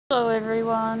Hello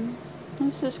everyone,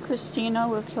 this is Christina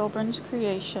with Kilburn's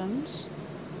Creations.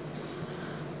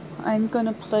 I'm going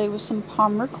to play with some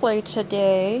Polymer Clay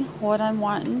today. What I'm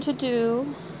wanting to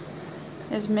do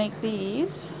is make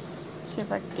these. Let's see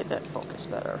if I can get that focus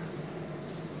better.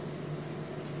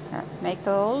 Make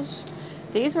those.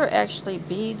 These are actually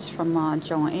beads from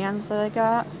Joann's that I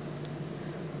got.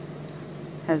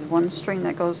 Has one string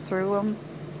that goes through them.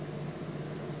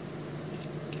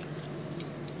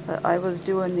 But I was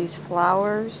doing these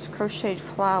flowers, crocheted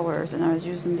flowers, and I was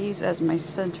using these as my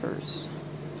centers.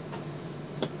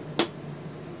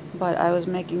 But I was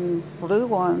making blue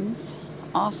ones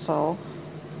also,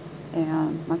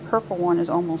 and my purple one is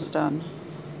almost done.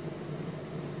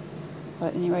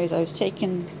 But anyways, I was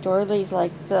taking doilies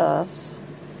like this,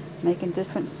 making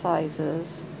different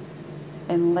sizes,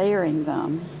 and layering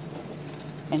them,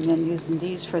 and then using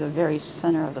these for the very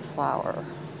center of the flower.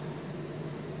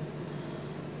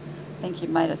 I think you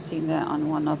might have seen that on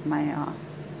one of my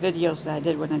videos that I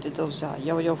did when I did those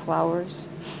yo-yo flowers.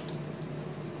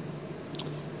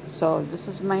 So this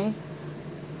is my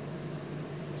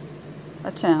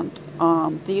attempt.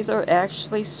 These are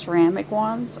actually ceramic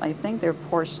ones. I think they're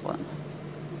porcelain.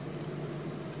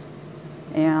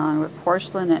 And with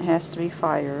porcelain it has to be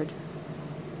fired,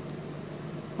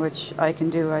 which I can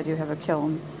do. I do have a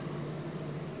kiln.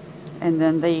 And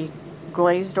then they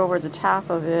glazed over the top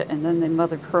of it, and then they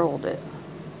mother pearled it.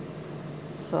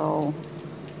 So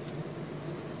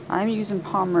I'm using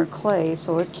Polymer Clay,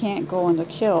 so it can't go in the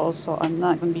kiln, so I'm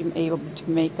not going to be able to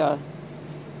make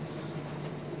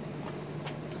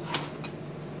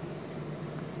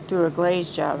do a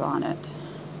glaze job on it.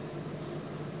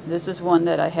 This is one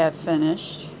that I have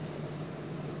finished.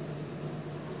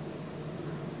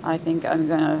 I think I'm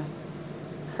gonna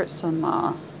put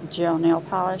some gel nail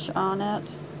polish on it,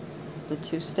 the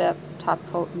two-step top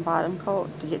coat and bottom coat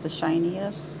to get the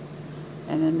shiniest,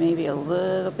 and then maybe a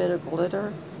little bit of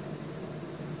glitter,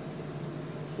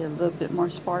 get a little bit more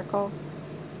sparkle.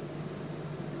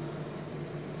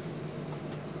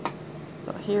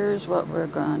 So here's what we're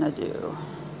gonna do.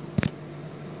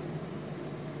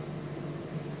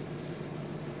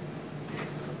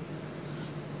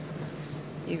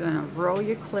 You're gonna roll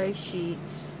your clay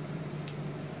sheets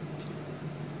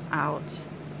out.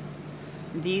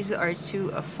 These are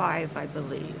 2 of 5, I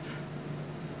believe.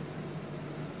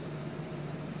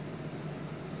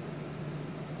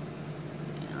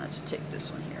 And let's take this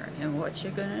one here. And what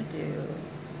you're gonna do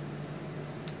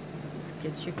is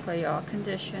get your clay all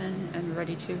conditioned and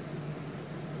ready to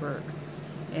work.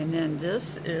 And then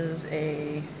this is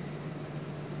a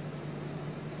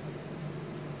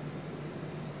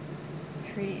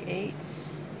 3/8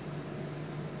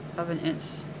 of an inch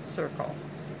circle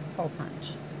hole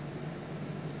punch.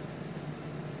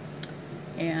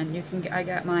 And you can, I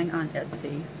got mine on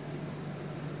Etsy,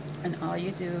 and all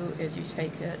you do is you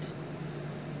take it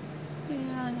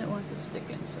and it wants to stick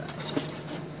inside.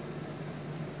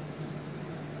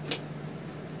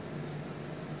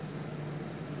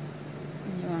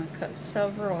 And you want to cut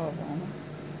several of them.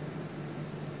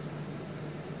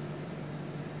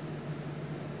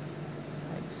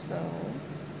 Like so.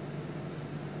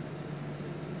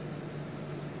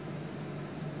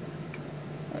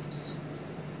 Oops.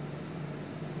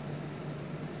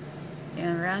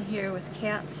 And around here with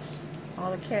cats,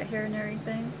 all the cat hair and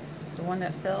everything, the one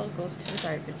that fell goes to the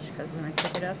garbage, because when I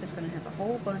pick it up it's going to have a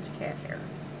whole bunch of cat hair.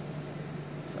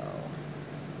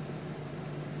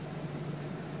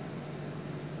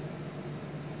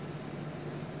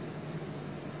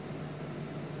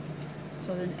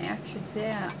 So then after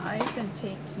that, I've been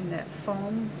taking that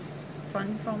foam,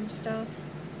 fun foam stuff,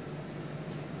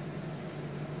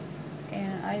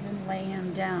 and I've been laying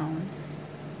them down.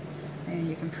 And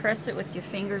you can press it with your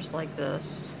fingers like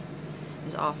this.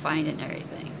 It's all fine and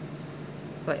everything.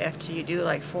 But after you do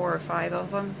like 4 or 5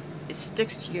 of them, it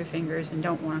sticks to your fingers and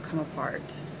don't want to come apart.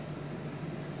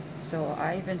 So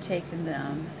I've been taking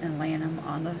them and laying them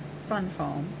on the fun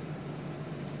foam.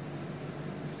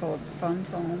 Fold the fun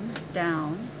foam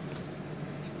down,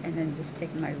 and then just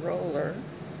take my roller,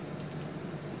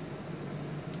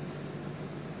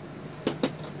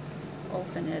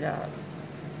 open it up,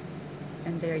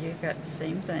 and there you've got the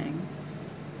same thing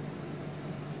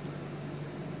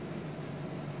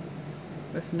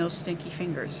with no stinky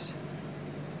fingers.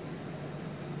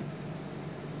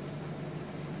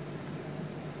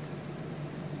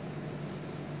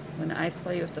 When I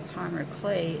play with the Polymer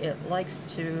Clay, it likes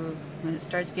to, when it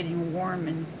starts getting warm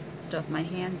and stuff, my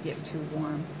hands get too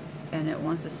warm, and it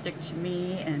wants to stick to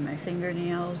me and my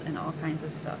fingernails and all kinds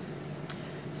of stuff.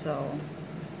 So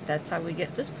that's how we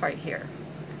get this part here.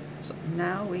 So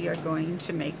now we are going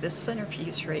to make this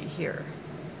centerpiece right here.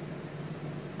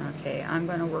 Okay, I'm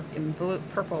going to work in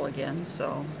purple again,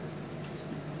 so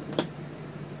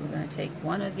we're going to take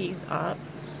one of these up.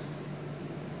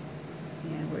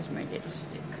 And where's my little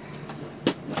stick?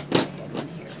 I had one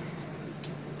here.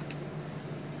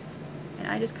 And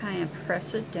I just kind of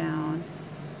press it down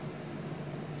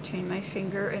between my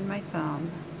finger and my thumb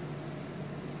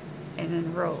and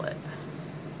then roll it.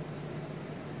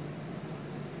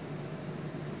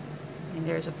 And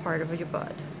there's a part of your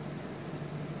bud.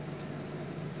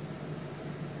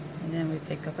 And then we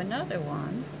pick up another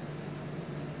one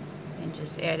and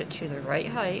just add it to the right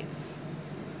height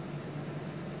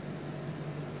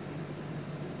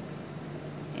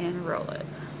and roll it.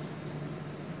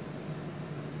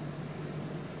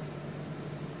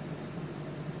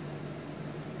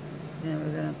 Then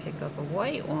we're going to pick up a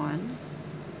white one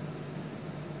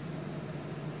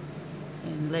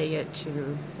and lay it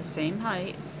to the same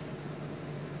height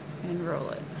and roll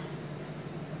it.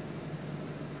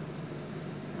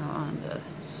 Now on the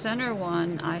center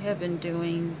one, I have been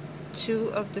doing 2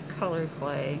 of the color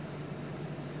clay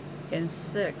and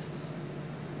 6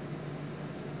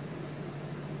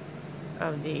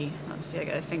 of the, let's see, I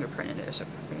got a fingerprint in there, so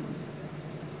we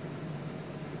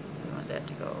want that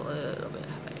to go a little bit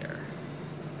higher.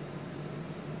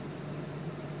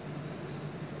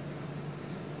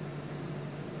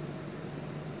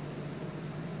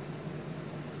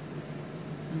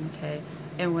 Okay,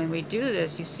 and when we do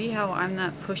this, you see how I'm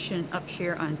not pushing up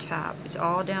here on top. It's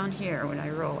all down here when I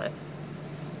roll it.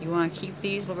 You want to keep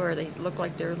these where they look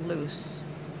like they're loose.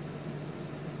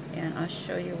 And I'll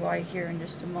show you why here in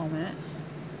just a moment.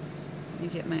 Let me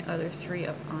get my other 3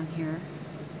 up on here.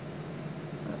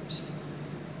 Oops.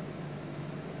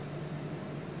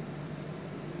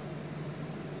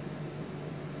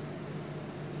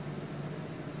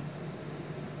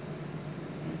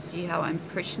 See how I'm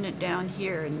pushing it down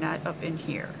here and not up in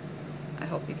here. I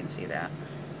hope you can see that.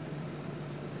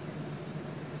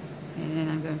 And then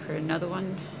I'm going to put another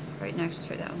one right next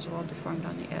to it. That one's a little deformed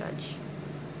on the edge.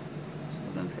 So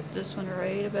I'm going to put this one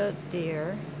right about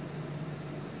there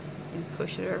and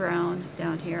push it around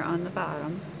down here on the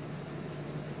bottom.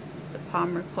 The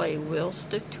polymer clay will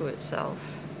stick to itself.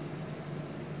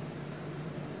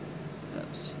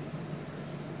 Oops.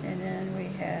 And then we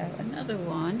have another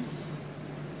one.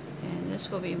 And this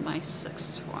will be my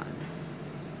 6th one.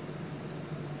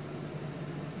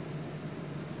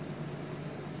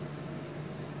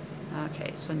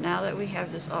 Okay, so now that we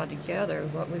have this all together,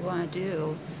 what we want to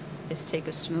do is take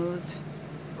a smooth,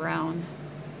 round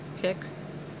pick.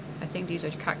 I think these are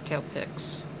cocktail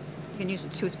picks. You can use a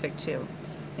toothpick too.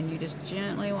 And you just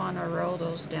gently want to roll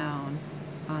those down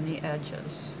on the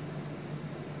edges.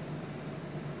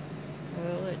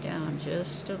 Roll it down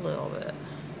just a little bit.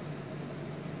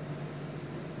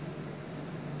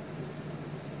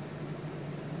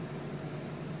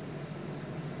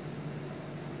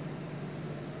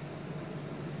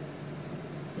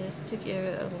 Just to give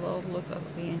it a little look of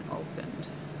being opened.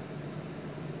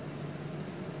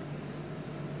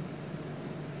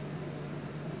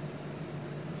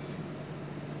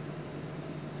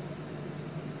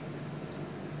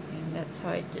 And that's how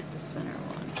I did the center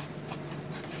one.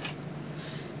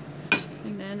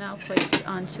 And then I'll place it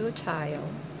onto a tile.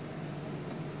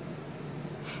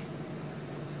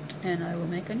 And I will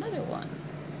make another one.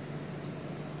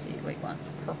 Let's see, we want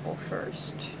the purple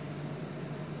first.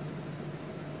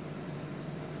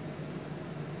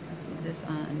 This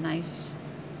on a nice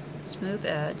smooth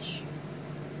edge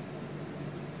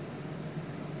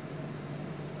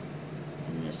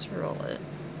and just roll it.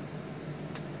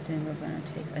 Then we're going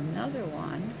to take another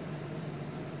one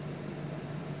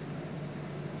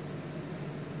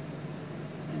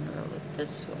and roll it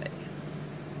this way.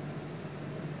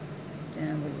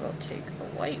 Then we will take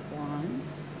a white one,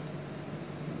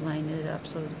 line it up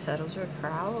so the petals are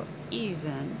about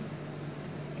even,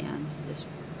 and just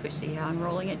see how I'm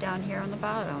rolling it down here on the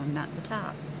bottom, not the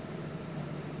top.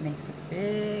 Makes a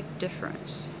big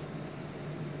difference.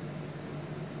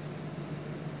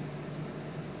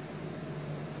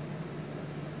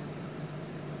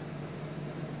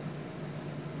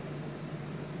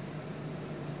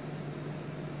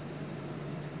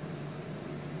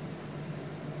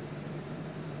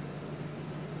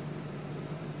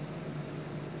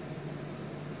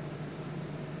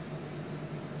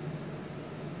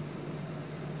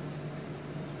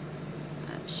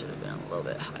 Should have been a little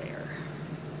bit higher.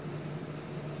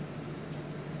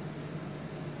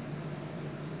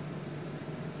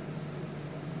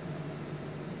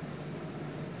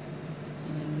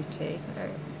 And then we take our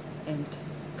and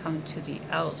come to the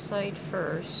outside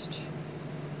first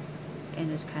and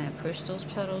just kind of push those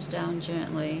petals down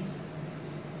gently.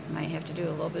 Might have to do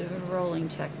a little bit of a rolling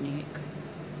technique.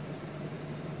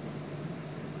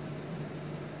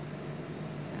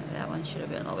 That one should have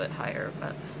been a little bit higher,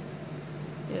 but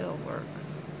it'll work.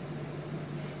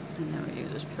 And then we do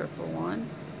this purple one.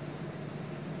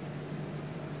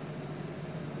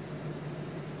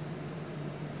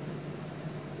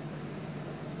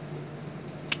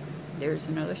 There's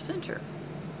another center.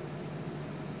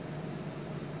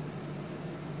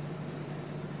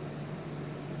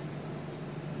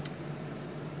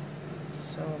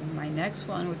 So my next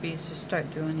one would be to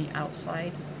start doing the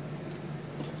outside.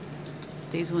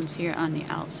 These ones here on the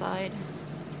outside.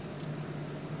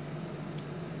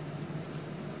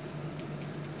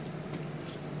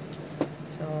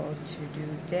 So to do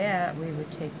that, we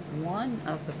would take one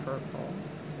of the purple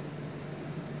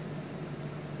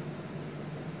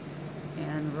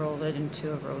and roll it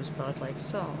into a rosebud like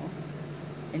so.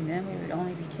 And then we would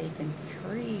only be taking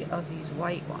 3 of these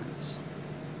white ones.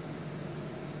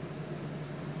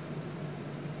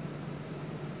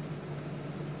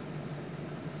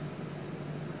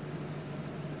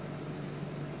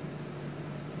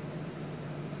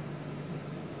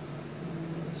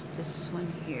 This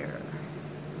one here.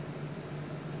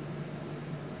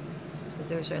 So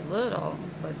there's our little,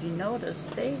 but you notice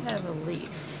they have a leaf.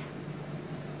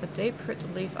 But they put the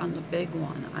leaf on the big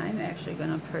one. I'm actually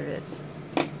going to put it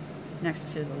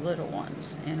next to the little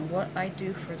ones. And what I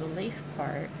do for the leaf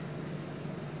part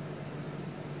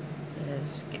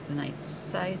is get the nice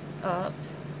size up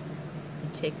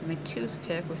and take my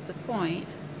toothpick with the point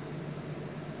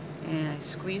and I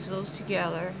squeeze those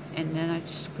together, and then I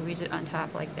just squeeze it on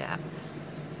top like that.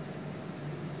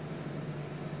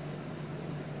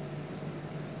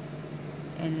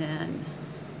 And then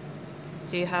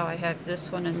see how I have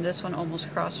this one and this one almost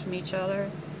across from each other,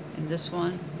 and this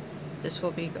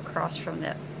will be across from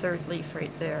that third leaf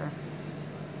right there.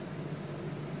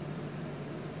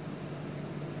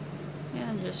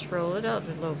 And just roll it up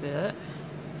a little bit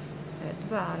at the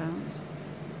bottom.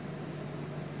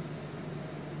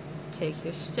 Take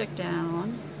your stick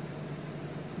down,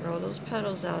 roll those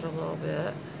petals out a little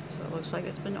bit so it looks like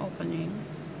it's been opening,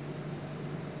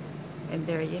 and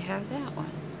there you have that one.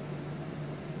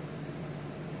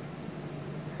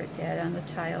 Put that on the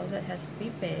tile that has to be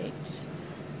baked.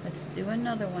 Let's do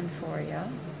another one for you.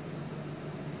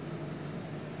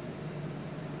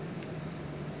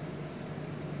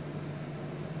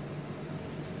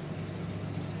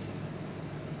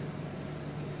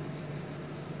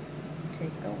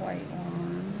 Take the white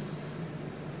one.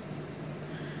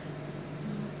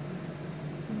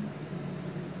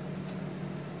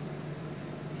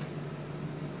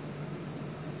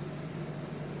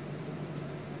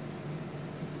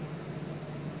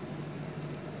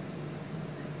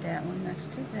 Put that one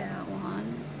next to that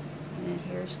one. And then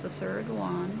here's the third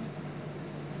one.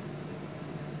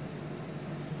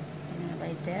 And I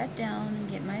lay that down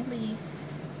and get my leaf.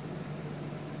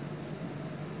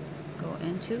 Go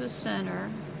into the center,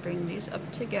 bring these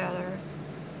up together,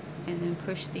 and then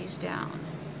push these down.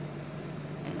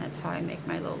 And that's how I make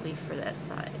my little leaf for that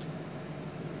side.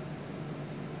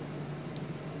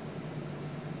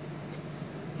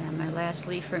 And my last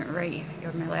leaf went right,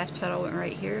 or my last petal went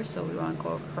right here, so we want to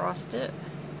go across it,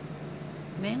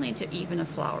 mainly to even the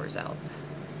flowers out.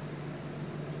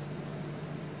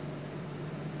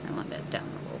 I want that down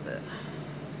a little bit.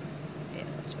 Yeah,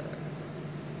 that's better.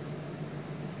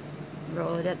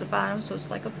 Roll it at the bottom so it's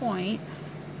like a point.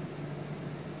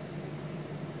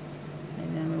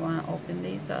 And then we want to open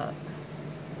these up.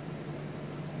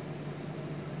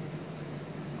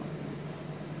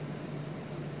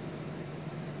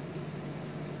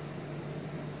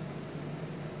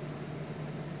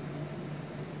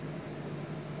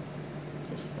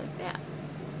 Just like that.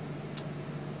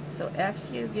 So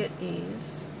after you get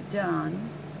these done,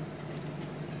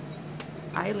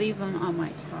 I leave them on my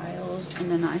tiles,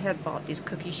 and then I have bought these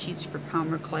cookie sheets for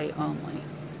Polymer Clay only.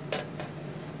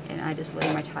 And I just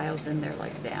lay my tiles in there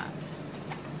like that.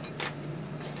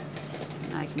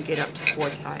 And I can get up to 4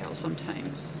 tiles,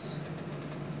 sometimes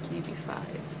maybe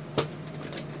 5.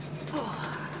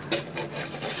 Oh.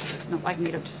 No, I can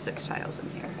get up to 6 tiles in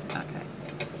here. Okay.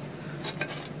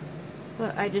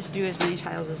 But I just do as many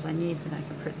tiles as I need, and I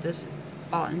can put this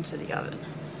all into the oven.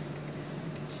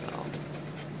 So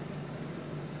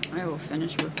I will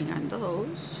finish working on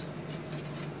those.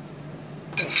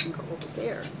 I can go over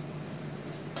there.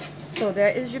 So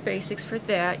that is your basics for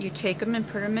that. You take them and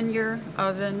put them in your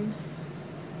oven,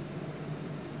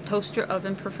 toaster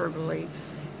oven preferably,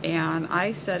 and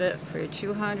I set it for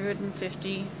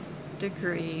 250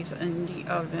 degrees in the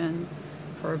oven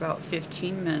for about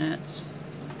 15 minutes.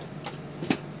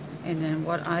 And then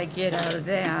what I get out of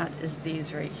that is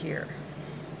these right here.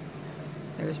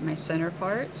 There's my center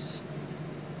parts.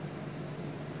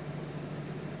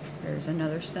 There's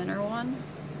another center one.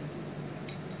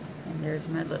 And there's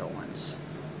my little ones.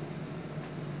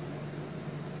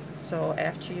 So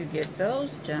after you get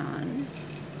those done,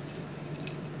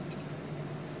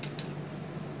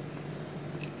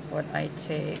 what I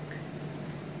take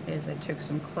is I took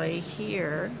some clay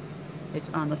here. It's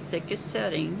on the thickest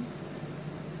setting.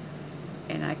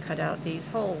 And I cut out these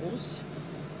holes.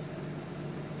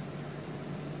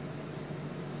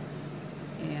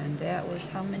 And that was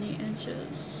how many inches?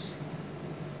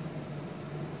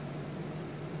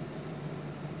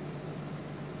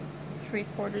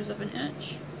 3/4 of an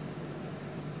inch.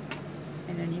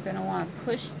 And then you're going to want to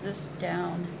push this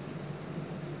down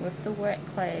with the wet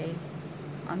clay,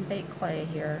 unbaked clay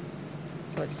here,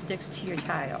 so it sticks to your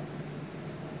tile.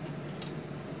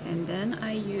 And then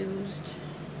I used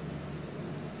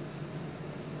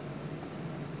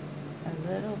a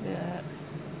little bit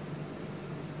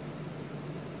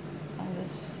of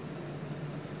this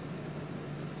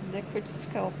liquid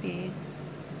Sculpey.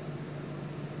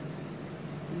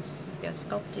 Yeah,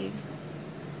 Sculpey.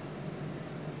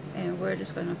 And we're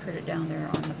just going to put it down there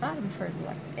on the bottom first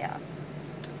like that.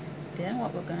 Then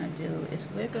what we're going to do is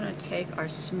we're going to take our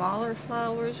smaller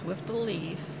flowers with the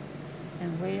leaf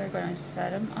and we are going to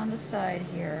set them on the side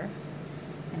here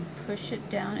and push it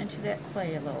down into that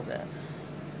clay a little bit.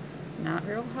 Not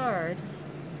real hard.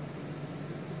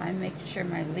 I'm making sure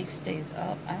my leaf stays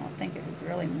up. I don't think it would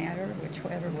really matter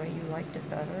whichever way you liked it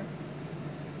better.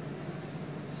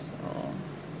 So,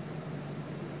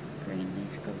 green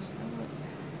leaf goes up.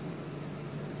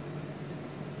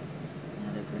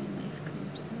 Another green leaf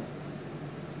comes up.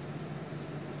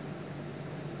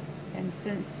 And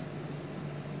since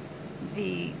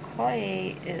the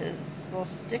clay will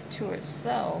stick to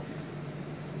itself,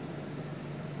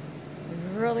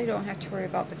 we really don't have to worry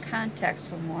about the contact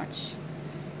so much.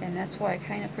 And that's why I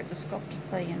kind of put the Sculpey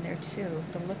clay in there too,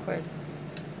 the liquid,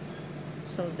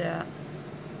 so that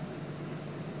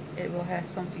it will have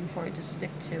something for it to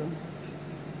stick to.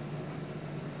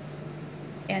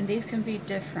 And these can be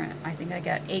different. I think I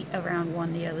got 8 around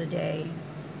one the other day.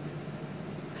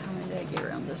 How many did I get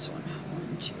around this one?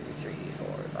 1, 2, 3, 4,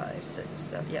 5, 6,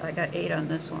 7. Yeah, I got 8 on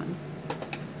this one.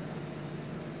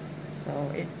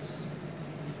 So it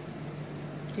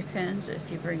depends if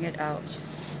you bring it out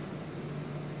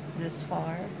this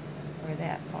far or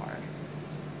that far.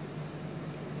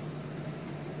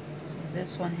 So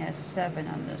this one has 7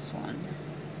 on this one.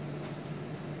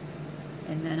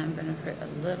 And then I'm going to put a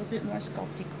little bit more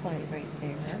Sculpey clay right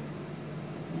there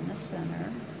in the center.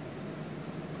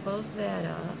 Close that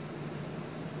up.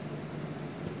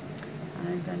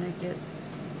 I'm going to get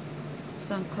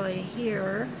some clay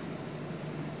here.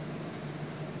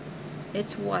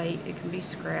 It's white, it can be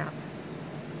scrap.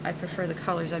 I prefer the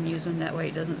colors I'm using, that way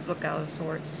it doesn't look out of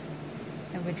sorts.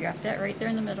 And we drop that right there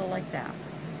in the middle like that.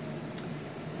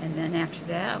 And then after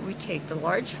that, we take the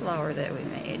large flower that we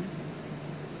made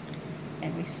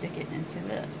and we stick it into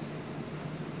this.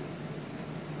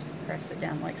 Press it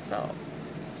down like so.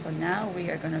 So now we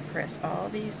are going to press all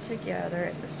these together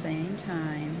at the same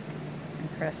time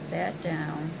and press that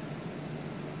down.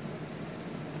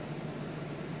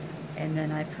 And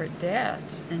then I put that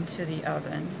into the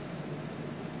oven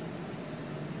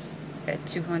at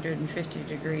 250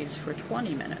 degrees for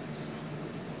 20 minutes.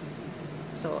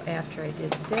 So after I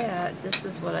did that, this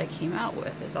is what I came out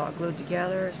with. It's all glued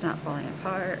together, it's not falling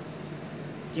apart.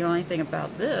 The only thing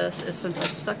about this is since I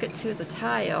stuck it to the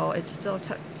tile, it's still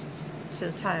tucked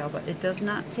to the tile, but it does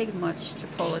not take much to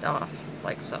pull it off,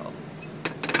 like so.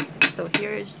 So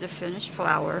here is the finished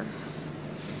flower.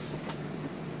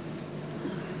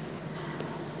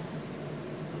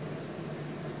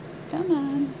 Come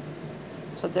on.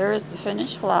 So there is the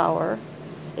finished flower.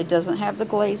 It doesn't have the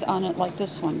glaze on it like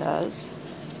this one does.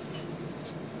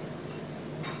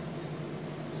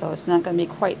 So it's not going to be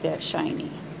quite that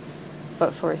shiny.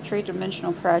 But for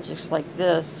three-dimensional projects like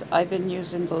this, I've been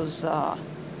using those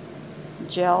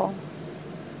gel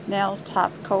nails,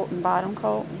 top coat and bottom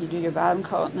coat. You do your bottom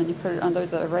coat and then you put it under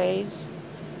the rays.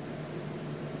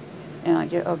 And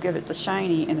I'll give it the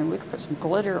shiny, and then we could put some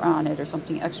glitter on it or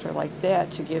something extra like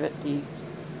that to give it the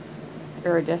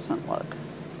iridescent look.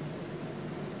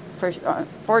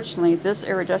 Fortunately, this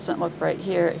iridescent look right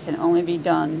here can only be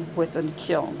done with a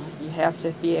kiln. You have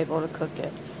to be able to cook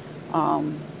it.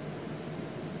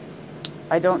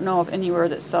 I don't know of anywhere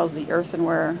that sells the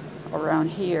earthenware around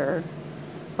here,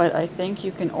 but I think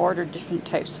you can order different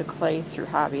types of clay through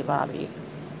Hobby Lobby.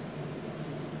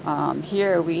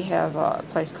 Here we have a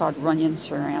place called Runyon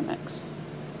Ceramics,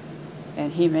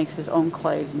 and he makes his own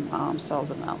clays and sells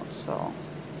them out. So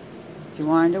if you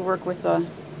wanted to work with a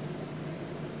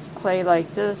clay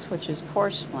like this, which is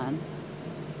porcelain,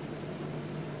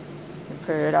 you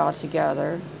put it all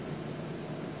together.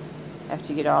 After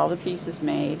you get all the pieces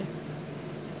made,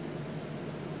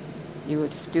 you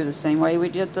would do the same way we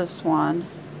did this one.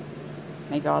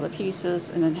 Make all the pieces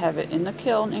and then have it in the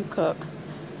kiln and cook.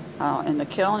 In the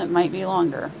kiln it might be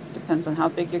longer. Depends on how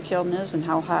big your kiln is and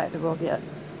how hot it will get.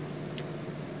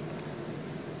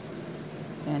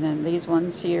 And then these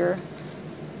ones here,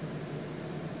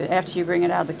 after you bring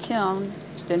it out of the kiln,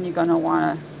 then you're going to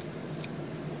want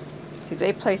to see,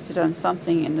 they placed it on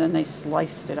something and then they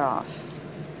sliced it off,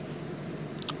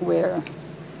 where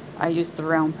I used the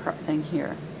round thing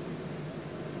here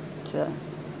to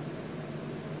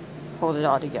hold it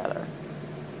all together.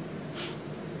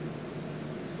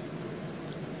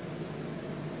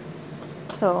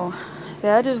 So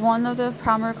that is one of the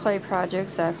Polymer Clay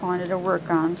projects I wanted to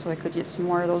work on, so I could get some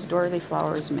more of those doily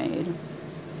flowers made.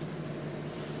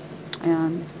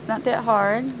 And it's not that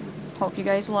hard. Hope you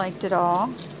guys liked it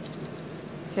all.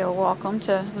 Feel welcome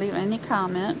to leave any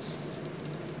comments.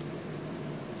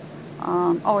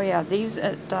 Oh yeah, these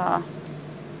at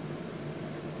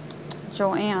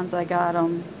Joann's, I got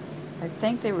them, I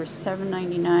think they were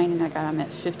 $7.99 and I got them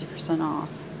at 50% off.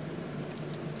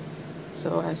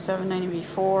 So I have $7.90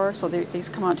 before, so these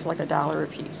come out to like $1 a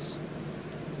piece.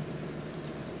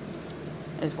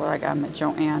 Is what I got them at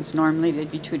Joann's. Normally they'd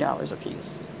be $2 a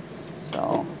piece.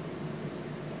 So,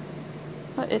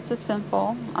 but it's a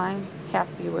simple, I'm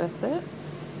happy with it.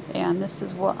 And this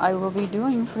is what I will be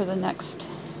doing for the next,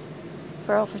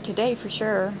 for today for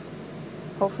sure.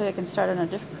 Hopefully I can start on a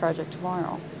different project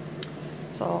tomorrow.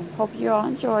 So, hope you all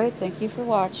enjoyed. Thank you for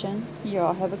watching. You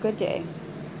all have a good day.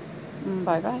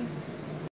 Bye bye.